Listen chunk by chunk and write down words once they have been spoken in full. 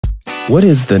What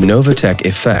is the NOVOTEC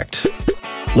Effect?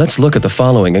 Let's look at the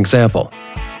following example.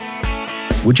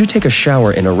 Would you take a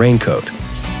shower in a raincoat?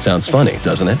 Sounds funny,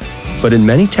 doesn't it? But in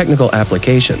many technical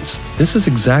applications, this is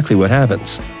exactly what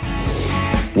happens.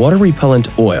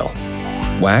 Water-repellent oil,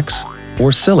 wax,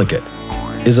 or silicate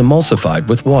is emulsified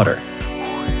with water.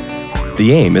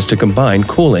 The aim is to combine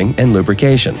cooling and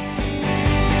lubrication,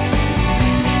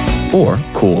 or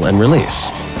cool and release,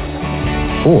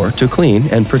 or to clean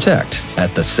and protect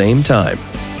at the same time.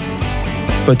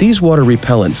 But these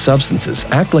water-repellent substances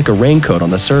act like a raincoat on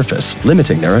the surface,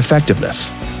 limiting their effectiveness.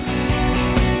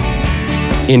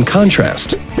 In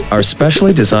contrast, our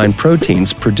specially designed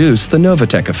proteins produce the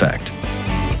NOVOTEC effect.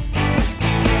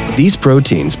 These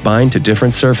proteins bind to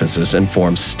different surfaces and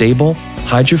form stable,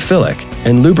 hydrophilic,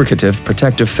 and lubricative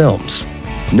protective films.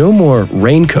 No more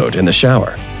raincoat in the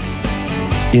shower.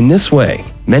 In this way,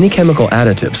 many chemical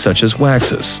additives such as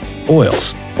waxes,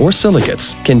 oils, or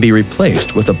silicates can be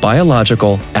replaced with a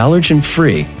biological,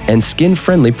 allergen-free, and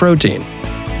skin-friendly protein.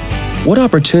 What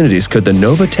opportunities could the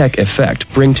NOVOTEC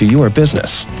effect bring to your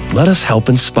business? Let us help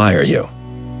inspire you.